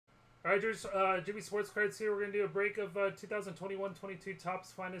All right, there's Jimmy Sports Cards here. We're going to do a break of 2021-22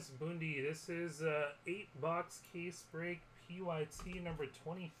 Topps Finest Bundy. This is 8-box case break PYT number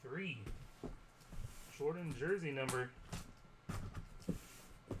 23. Jordan jersey number.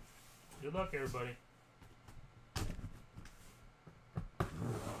 Good luck, everybody.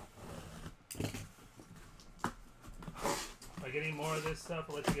 If I get any more of this stuff,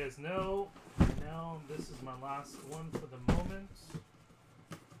 I'll let you guys know. Now, this is my last one for the moment.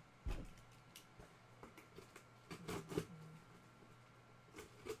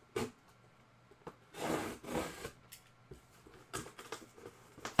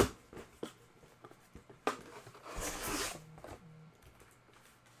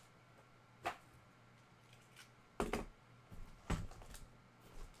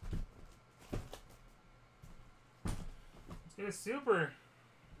 Let's get a super.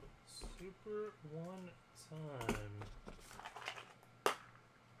 Super one time.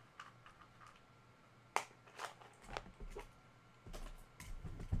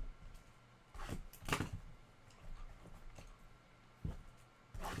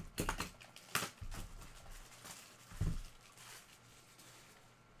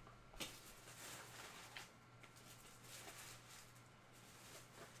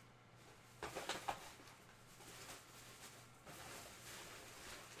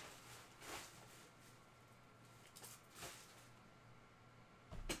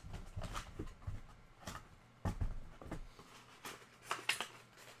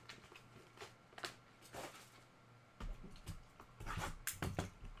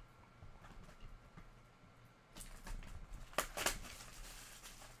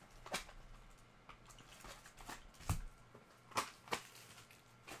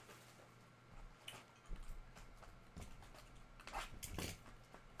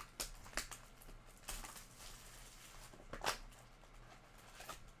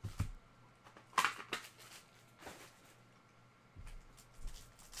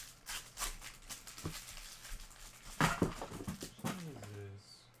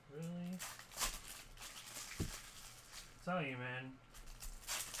 I'm telling you, man,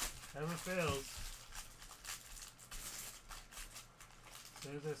 never fails. As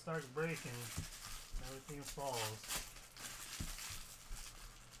soon as it starts breaking, everything falls.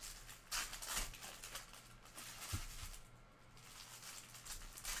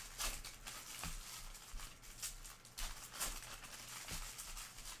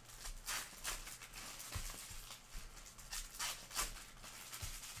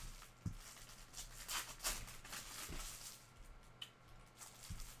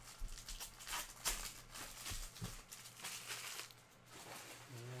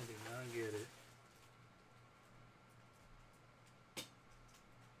 Get it.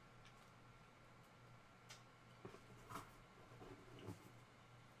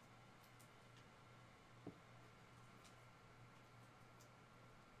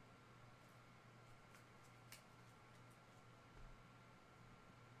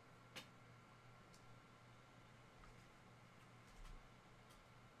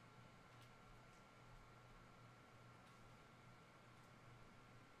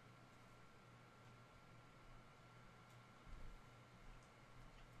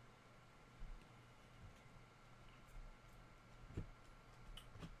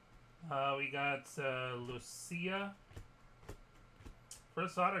 We got Lucia.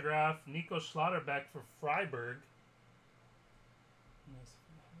 First autograph, Nico Schlotterbeck for Freiburg. Nice if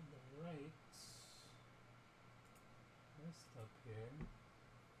I had the right. Messed up here.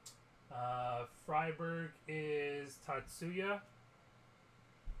 Freiburg is Tatsuya.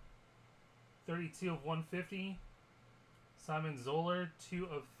 32 of 150. Simon Zoller, 2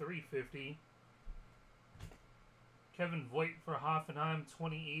 of 350. Kevin Voigt for Hoffenheim,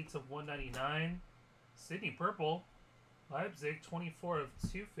 28 of 199. Sydney Purple, Leipzig, 24 of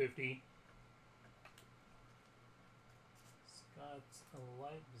 250. Scott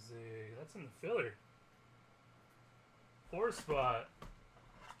Leipzig, that's in the filler. 4 spot.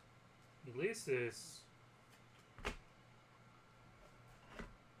 Ulysses.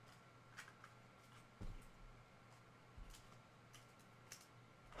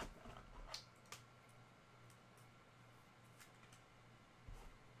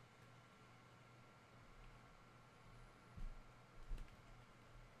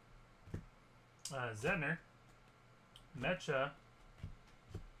 Zenner, Mecha,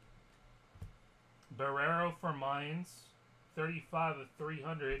 Barrero for Mines, 35 of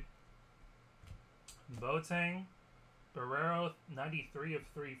 300. Boateng, Barrero, 93 of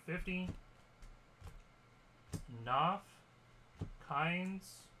 350. Knopf,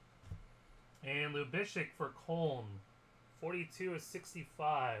 Kynes, and Lubishik for Koln, 42 of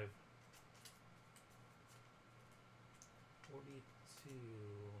 65. 42.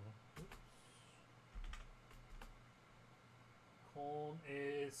 Oops. Colm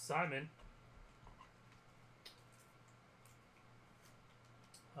is Simon.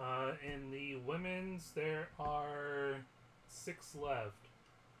 In the women's, there are 6 left.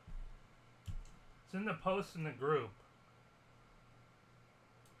 It's in the post in the group.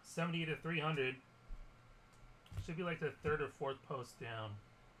 70 to 300. Should be like the 3rd or 4th post down.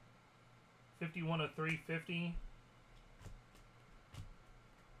 51 to 350.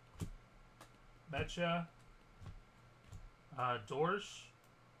 Mecha. Dorsch.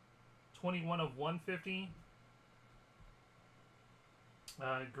 21 of 150.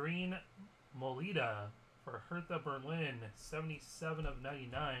 Green Molita for Hertha Berlin, 77 of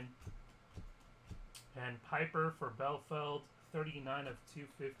 99. And Piper for Belfeld, 39 of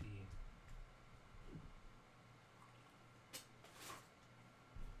 250.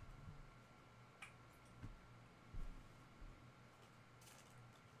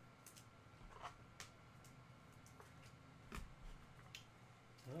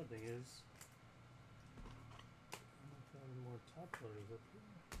 Another thing is, I found more top loaders up here.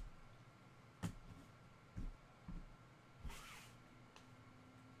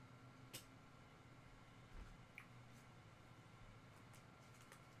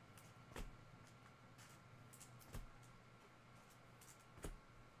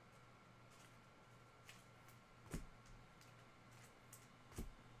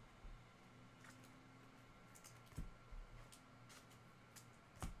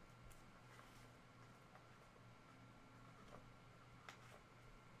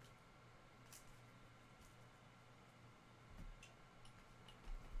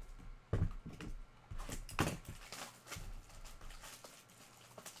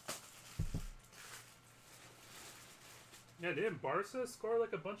 Yeah, didn't Barca score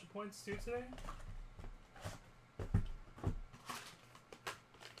like a bunch of points too today?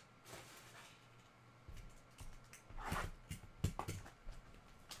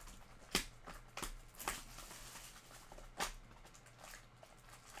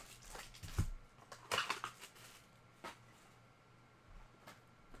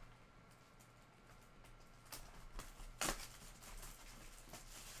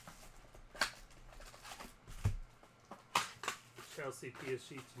 Chelsea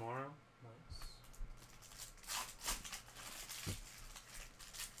PSG tomorrow. Nice.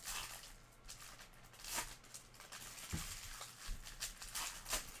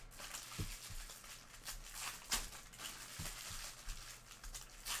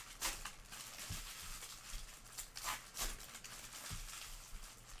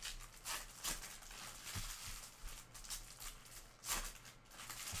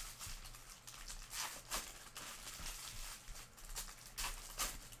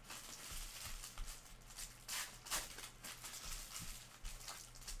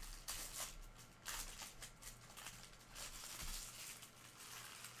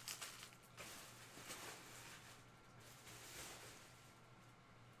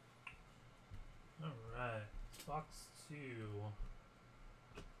 Alright, box 2.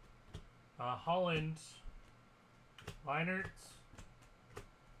 Holland, Leinert,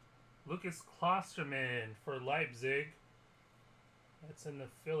 Lucas Klosterman for Leipzig. That's in the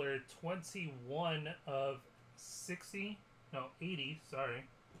filler, 21 of 60. No, 80, sorry.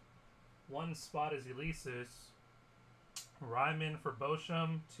 One spot is Elisis. Ryman for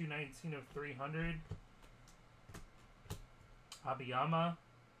Bochum, 219 of 300. Abiyama,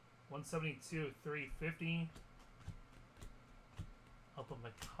 172 of 350.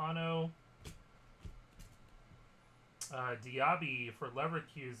 Upamecano. Diaby for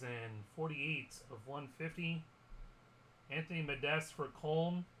Leverkusen, 48 of 150. Anthony Modeste for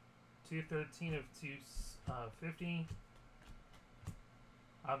Colm, 213 of 250.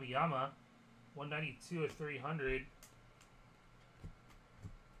 Abiyama, 192 of 300.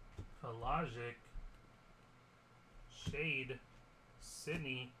 Pelagic. Shade.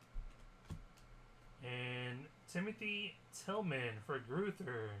 Sydney. And Timothy Tillman for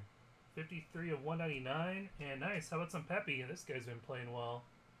Gruther, 53 of 199. And nice. How about some Pepe? This guy's been playing well.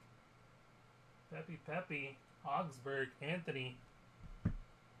 Pepe. Augsburg. Anthony.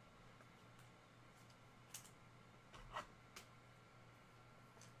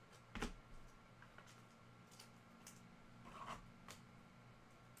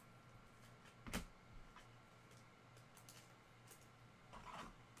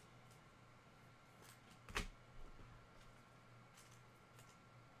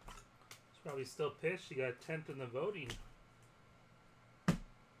 Probably still pissed. She got 10th in the voting.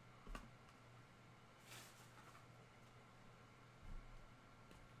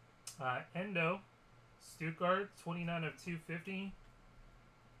 Endo, Stuttgart, 29 of 250.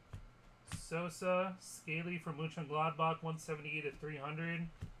 Sosa, Scaly for Mönchengladbach, 178 of 300.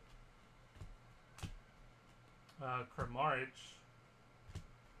 Kramaric,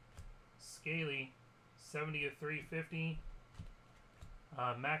 Scaly, 70 of 350.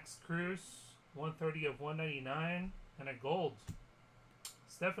 Max Cruz, 130 of 199. And a gold.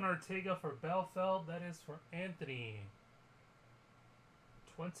 Stefan Ortega for Belfeld. That is for Anthony.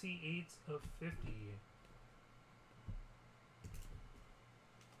 28 of 50.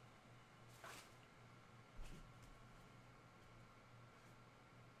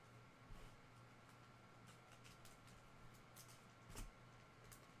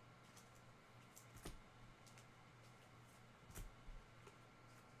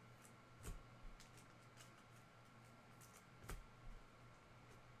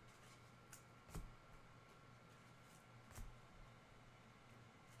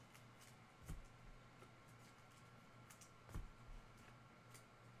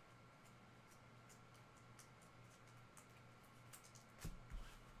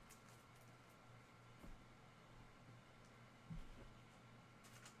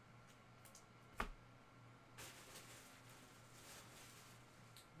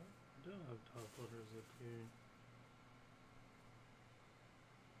 I don't have top loaders up here.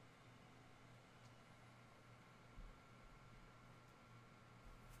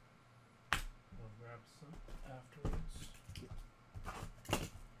 I'll grab some afterwards.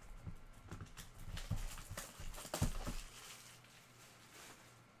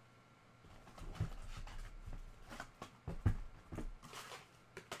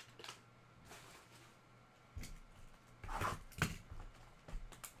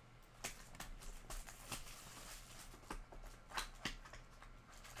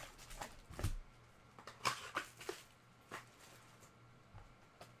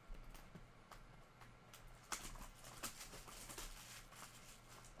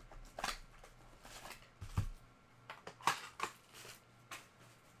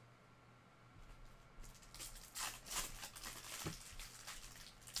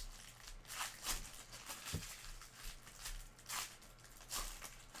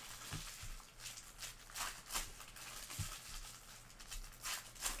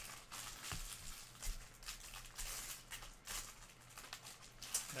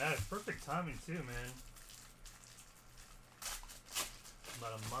 Yeah, it's perfect timing too, man.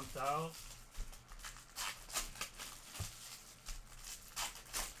 About a month out.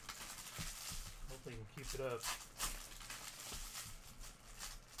 Hopefully you can keep it up.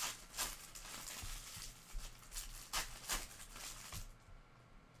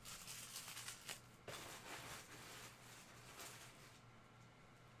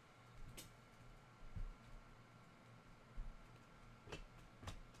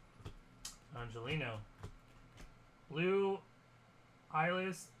 Angelino. Blue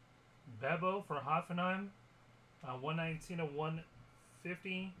Eyeless Bebo for Hoffenheim. 119 of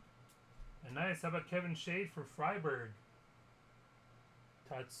 150. And nice. How about Kevin Shade for Freiburg?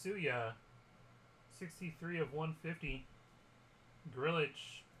 Tatsuya. 63 of 150.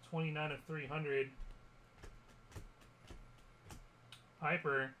 Grillich. 29 of 300.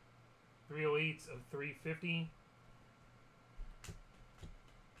 Piper. 308 of 350.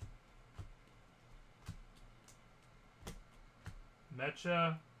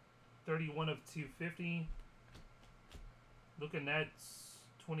 Mecha, 31 of 250. Looking at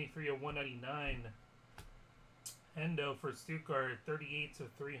 23 of 199. Endo for Stuttgart, 38 of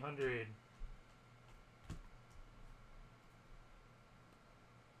 300.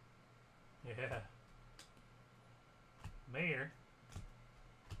 Yeah. Mayer.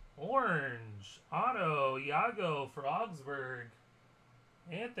 Orange. Otto. Iago for Augsburg.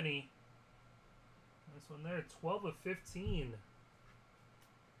 Anthony. Nice one there. 12 of 15.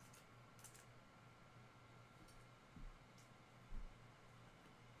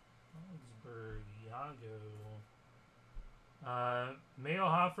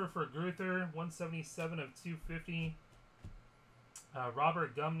 Mayhofer for Gruther, 177 of 250.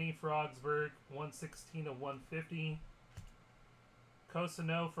 Robert Gumney for Augsburg, 116 of 150.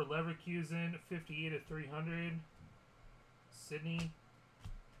 Cosano for Leverkusen, 58 of 300. Sydney.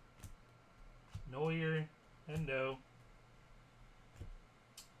 Neuer, Endo.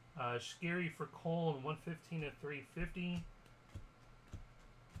 Scary for Cole, 115 of 350.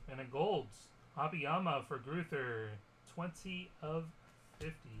 And a gold. Abiyama for Gruther, 20 of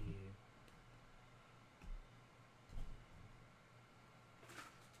 50.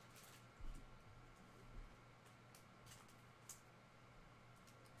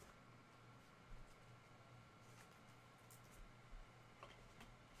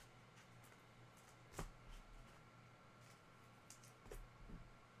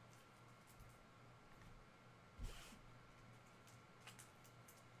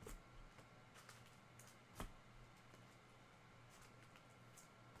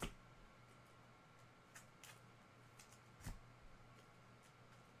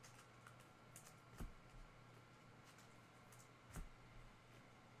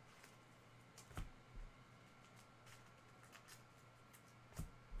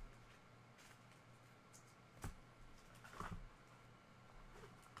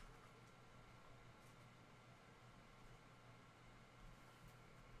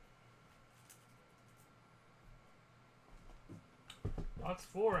 Box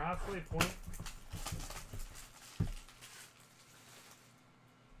 4, halfway point.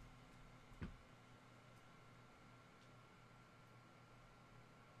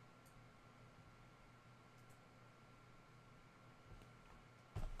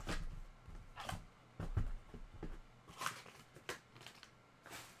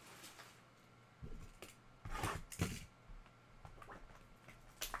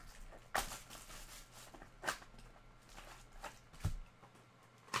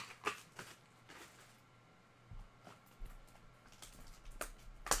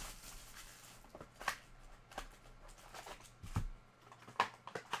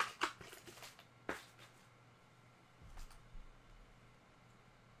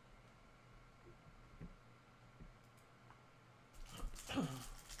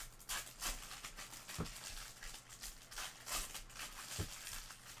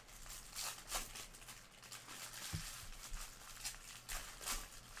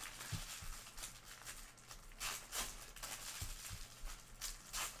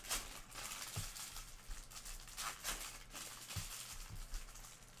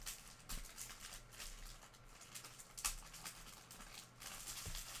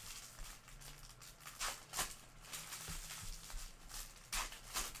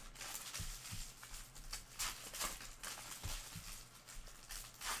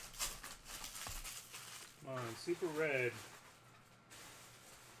 Super red.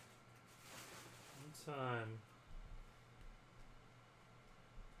 One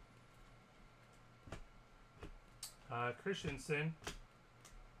time. Christensen.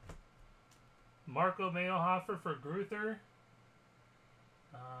 Marco Mayhofer for Gruther.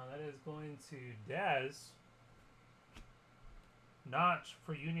 That is going to Daz. Notch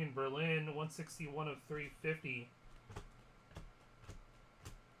for Union Berlin. 161 of 350.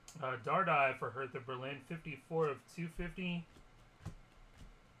 Dardai for Hertha Berlin, 54 of 250.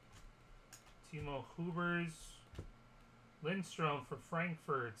 Timo Hubers. Lindstrom for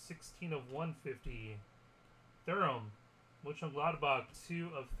Frankfurt, 16 of 150. Thuram, Mönchengladbach, 2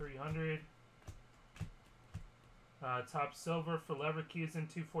 of 300. Top Silver for Leverkusen,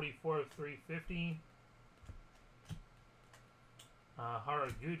 244 of 350.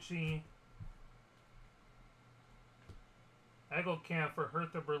 Haraguchi. Egelkamp for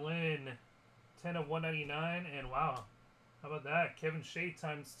Hertha Berlin, 10 of 199, and wow, how about that? Kevin Shea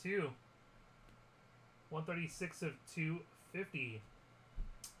times 2, 136 of 250.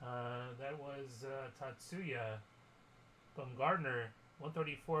 That was Tatsuya. Baumgartner,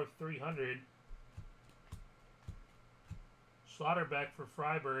 134 of 300. Schlotterbeck for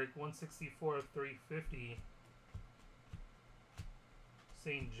Freiburg, 164 of 350.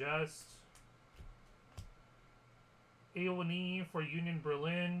 St. Just. Aoni for Union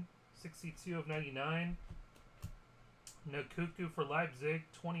Berlin, 62 of 99. Nakuku for Leipzig,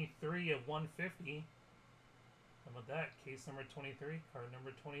 23 of 150. How about that? Case number 23, card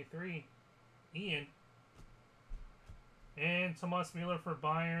number 23. Ian. And Thomas Müller for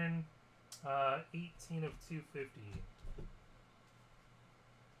Bayern, 18 of 250.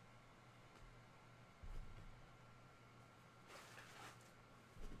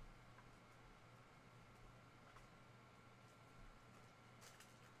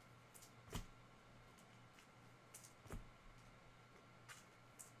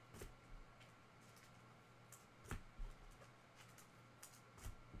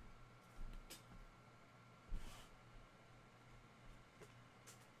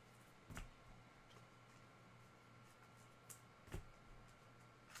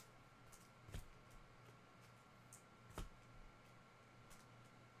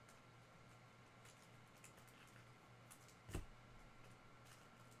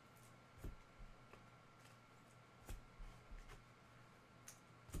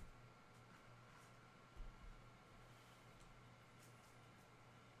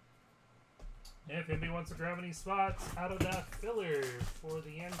 If anybody wants to grab any spots out of that filler for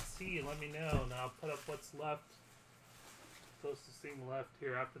the NT, let me know, and I'll put up what's left, closest thing left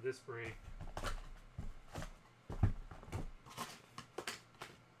here after this break.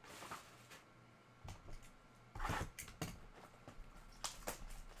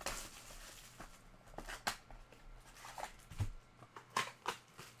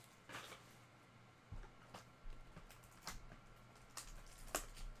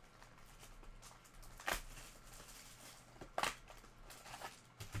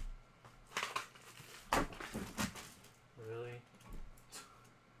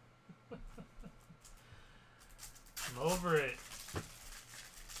 Over it.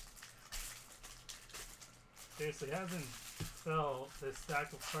 Seriously, it hasn't felt this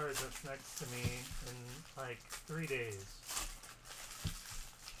stack of cards that's next to me in like 3 days.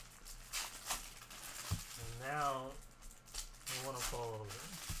 now I want to fall over.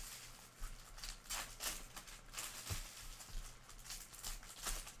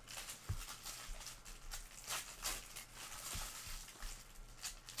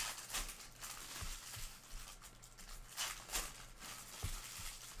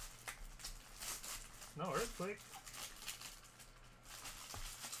 No earthquake.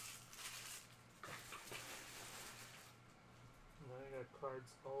 Now I got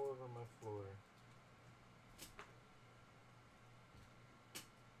cards all over my floor.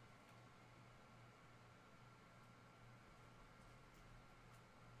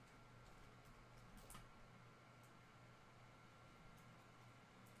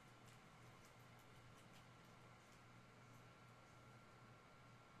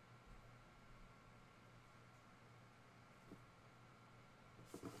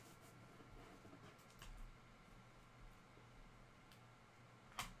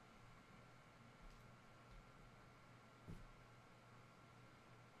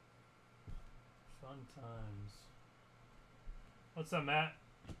 Fun times. What's up, Matt?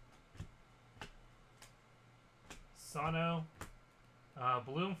 Sano.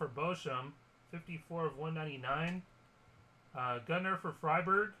 Bloom for Bochum. 54 of 199. Gunner for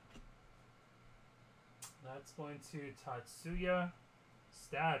Freiburg. That's going to Tatsuya.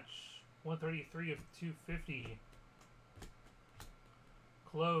 Statch. 133 of 250.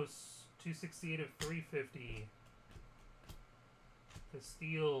 Close. 268 of 350.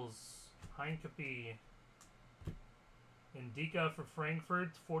 Castiles. Heinkepi. Indica for Frankfurt,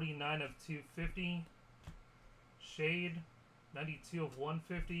 49 of 250. Shade, 92 of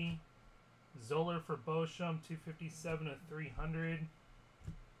 150. Zoller for Bochum, 257 of 300.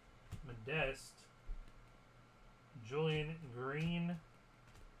 Modeste. Julian Green.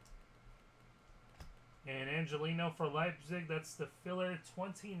 And Angelino for Leipzig, that's the filler,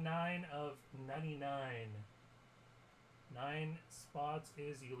 29 of 99. 9 spots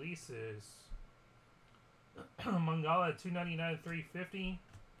is Ulysses. Mangala 299 350.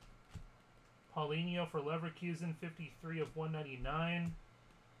 Paulinho for Leverkusen 53 of 199.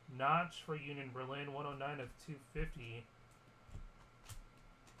 Notch for Union Berlin 109 of 250.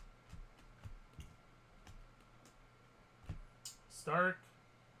 Stark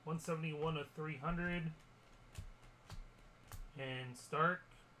 171 of 300. And Stark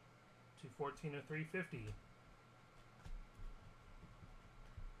 214 of 350.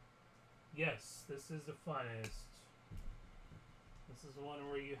 Yes, this is the finest. This is the one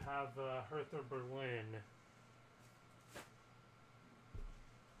where you have Hertha Berlin.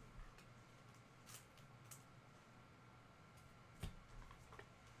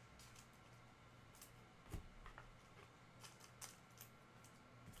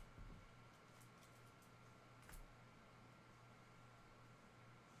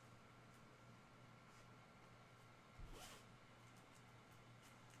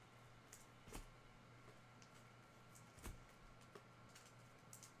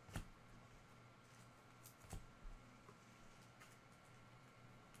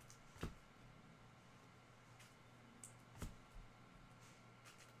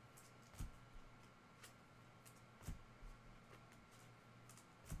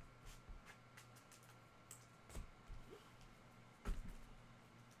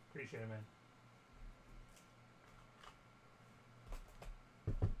 Appreciate it, man.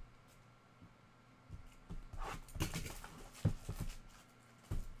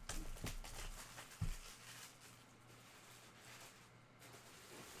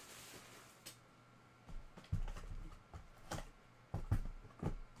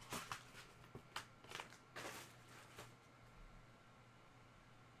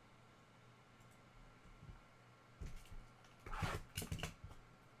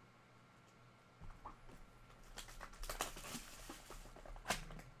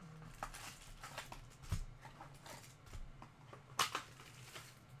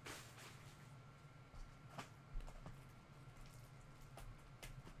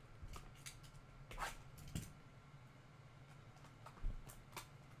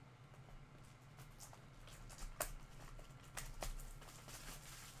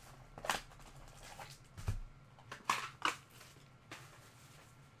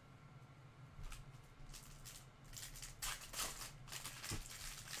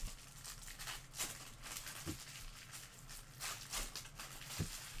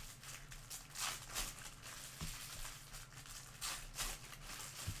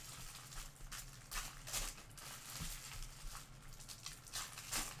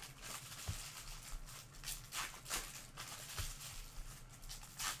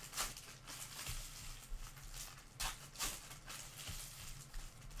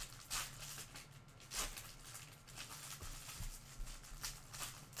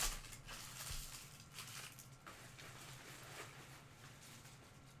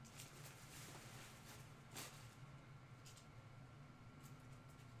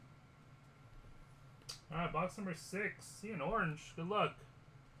 Alright, box number 6. See an orange. Good luck.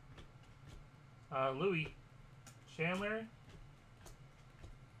 Louis. Chandler.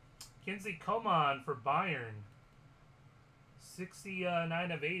 Kinsey Coman for Bayern.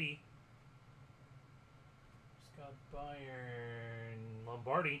 69 of 80. Just got Bayern.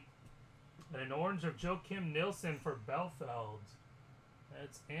 Lombardi. And an orange of Joachim Nilsson for Belfeld.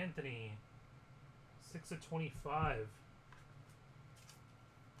 That's Anthony. 6 of 25.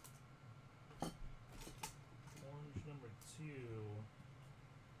 Orange number 2.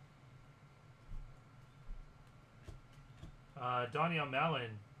 Daniel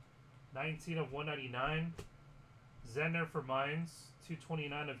Mallon. 19 of 199. Zender for Mainz.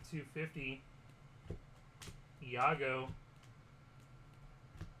 229 of 250. Iago.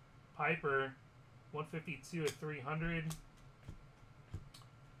 Piper. 152 of 300.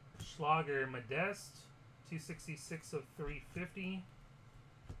 Schlager Modeste. 266 of 350.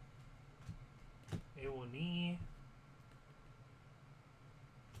 Ewoni.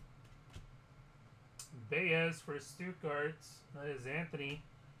 Baez for Stuttgart. That is Anthony.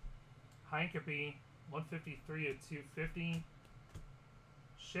 Heinkepie. 153 of 250.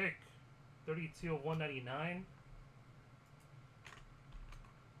 Schick. 32 of 199.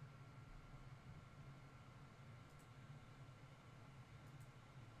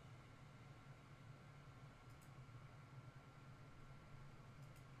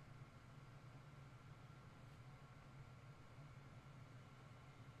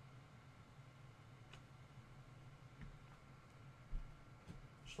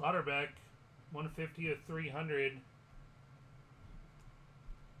 Schlotterbeck, 150 of 300.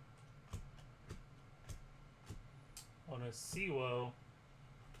 On a Siwo.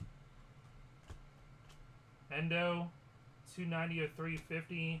 Endo, 290 of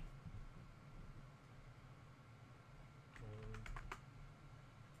 350.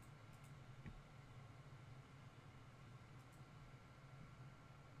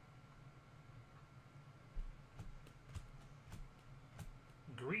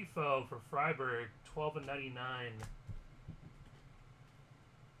 Grifo for Freiburg, 12 of 99.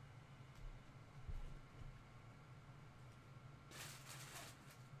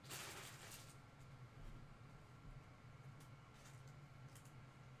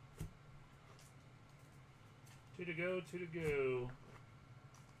 Two to go, two to go.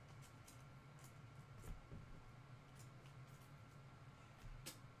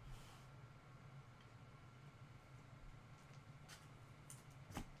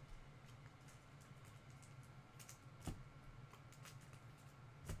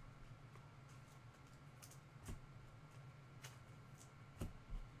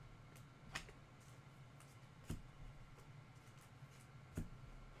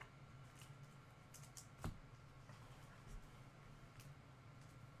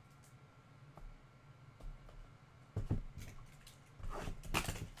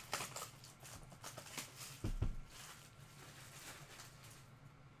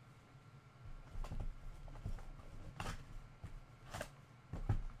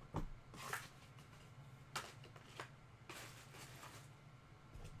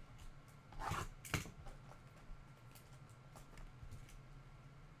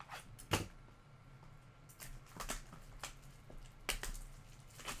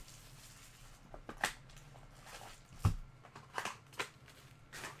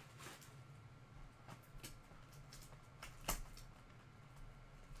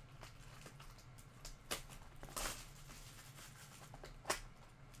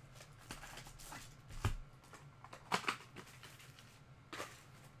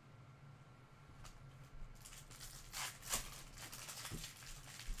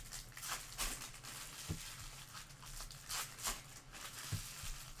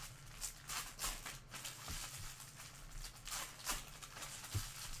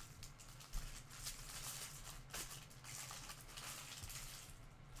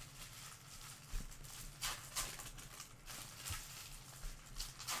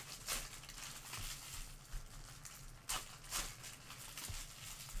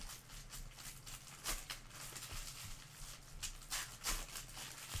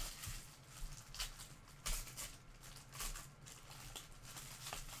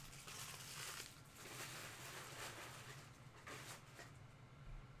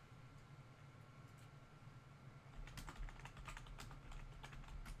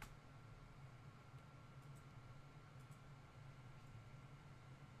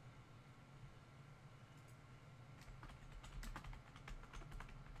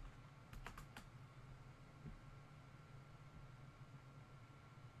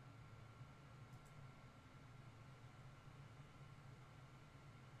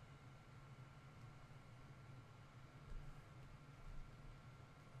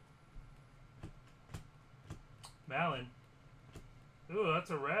 Malin. Ooh, that's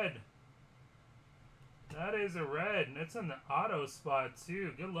a red. That is a red. And it's in the auto spot,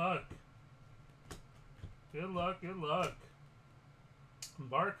 too. Good luck. Good luck, good luck.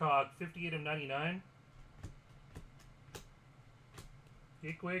 Barcock, 58 of 99.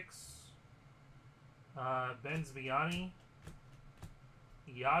 Ickwix. Benzbiani.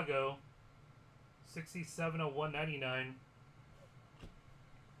 Iago. 67 of 199.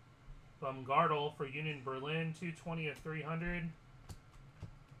 Baumgartel for Union Berlin, 220 of 300.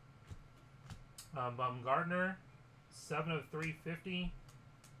 Baumgartner, 7 of 350.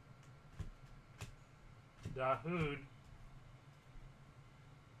 Dahoud.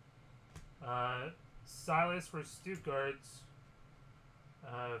 Silas for Stuttgart,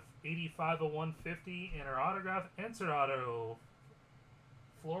 85 of 150. And our autograph, Enter Auto,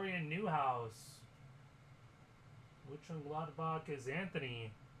 Florian Neuhaus. Gladbach is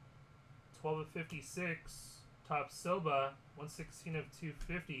Anthony, 12 of 56. Top Soba, 116 of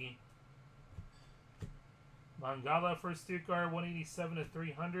 250. Mangala for Stuttgart, 187 of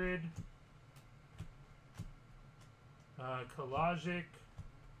 300. Kalajic.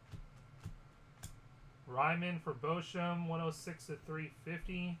 Ryman for Bochum, 106 of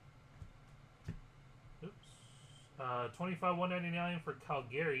 350. Oops. 25 199 for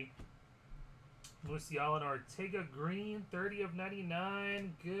Calgary. Musiala and Ortega Green, 30 of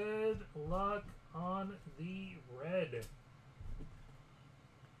 99. Good luck on the red.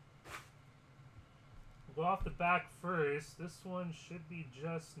 We'll go off the back first. This one should be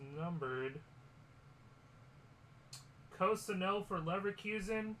just numbered. Cosano for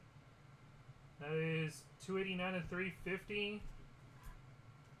Leverkusen. That is 289 of 350.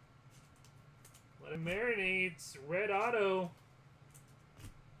 Let it marinate. Red auto.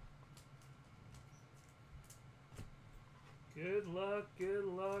 Good luck, good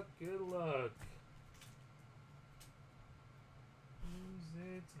luck, good luck.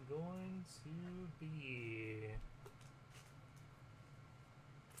 Who's it going to be?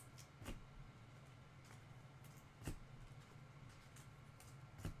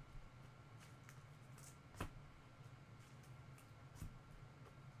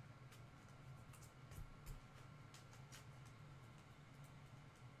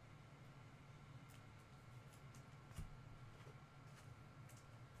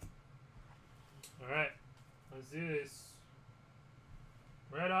 Alright, let's do this.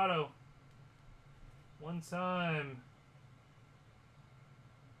 Red auto. One time.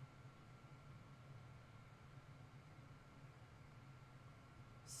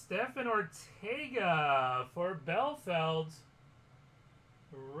 Stefan Ortega for Belfeld.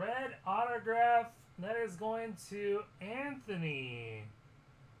 Red autograph. That is going to Anthony.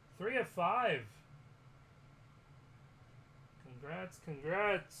 3 of 5. Congrats,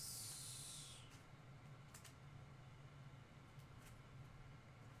 congrats.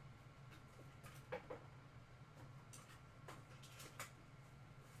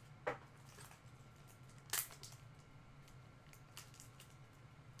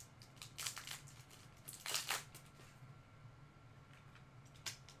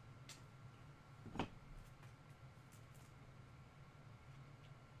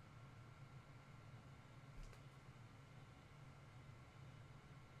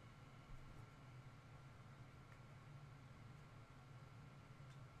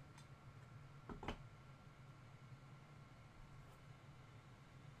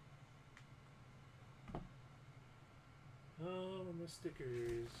 Oh, and the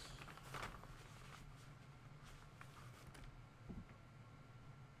stickers.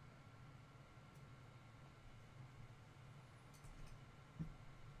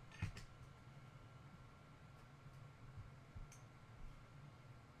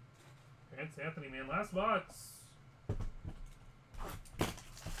 Thanks, Anthony, man. Last box.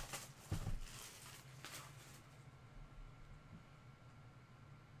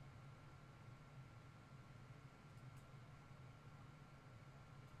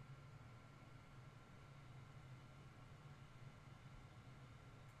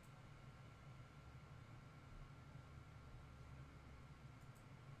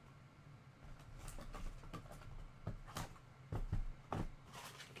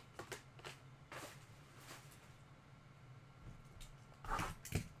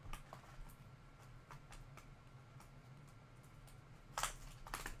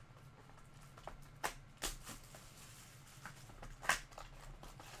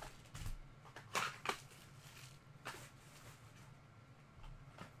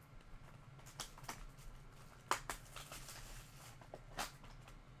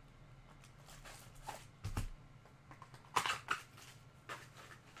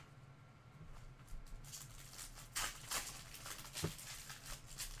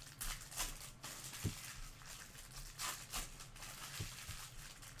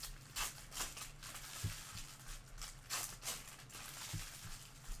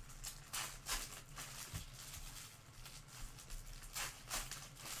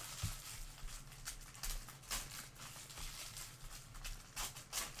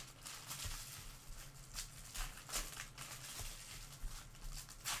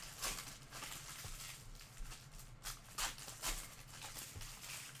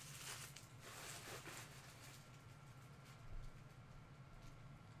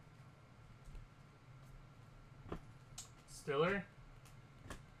 Stiller.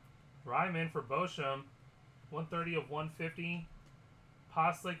 Ryman for Bochum. 130 of 150.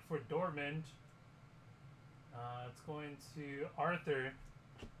 Postlick for Dortmund. It's going to Arthur.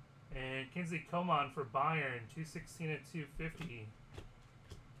 And Kingsley Coman for Bayern. 216 of 250.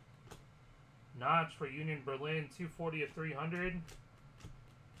 Notch for Union Berlin. 240 of 300.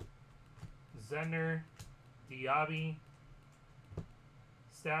 Zender. Diaby.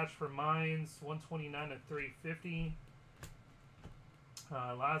 Stash for Mainz. 129 of 350.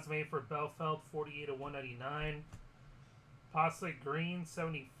 Lasme for Belfeld, 48 of 199. Postlick Green,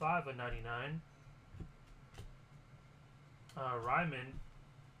 75 of 99. Ryman.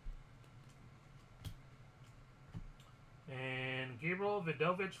 And Gabriel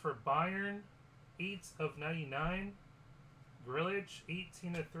Vidovic for Bayern, 8 of 99. Grillage,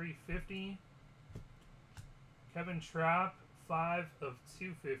 18 of 350. Kevin Trapp, 5 of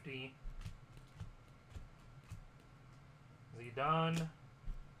 250. Zidane.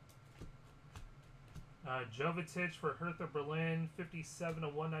 Jovetic for Hertha Berlin, 57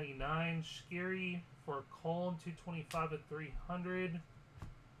 of 199. Schiri for Köln, 225 of 300.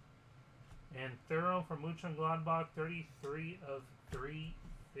 And Thurl for Mönchengladbach, 33 of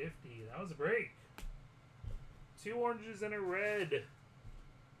 350. That was a break. 2 oranges and a red.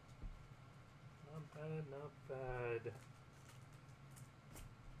 Not bad, not bad.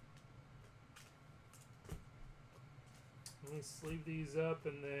 Let me sleeve these up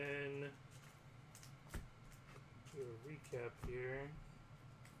and then do a recap here.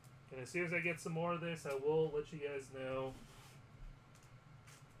 And as soon as I get some more of this, I will let you guys know.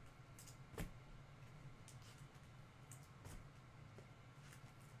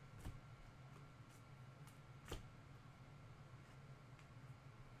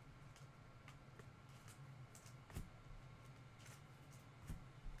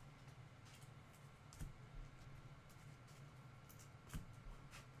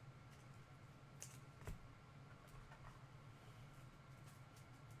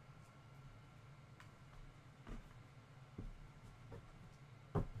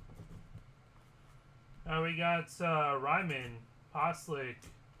 We got Ryman, Postlick,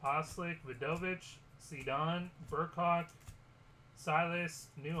 Vidovic, Zidane, Burkhart, Silas,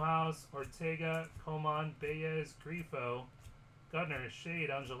 Newhouse, Ortega, Coman, Baez, Grifo, Gutner, Shade,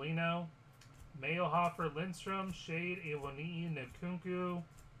 Angelino, Mayhofer, Lindstrom, Shade, Iwani'i, Nkunku,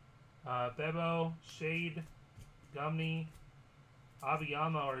 Bebo, Shade, Gumney,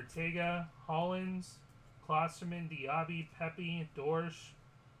 Abiyama, Ortega, Hollins, Klosterman, Diaby, Pepe, Dorsch,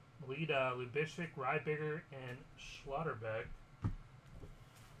 Lida, Lubishik, Rybiger, and Schlotterbeck. And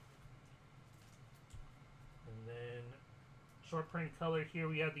then short print color here,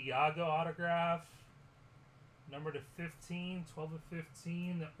 we have the Iago autograph. Number to 15, 12 of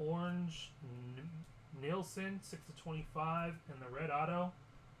 15. The orange, Nielsen, 6 of 25. And the red auto,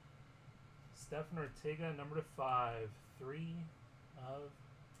 Stefan Ortega, number to 5. 3 of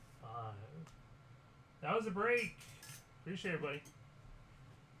 5. That was a break. Appreciate it, everybody.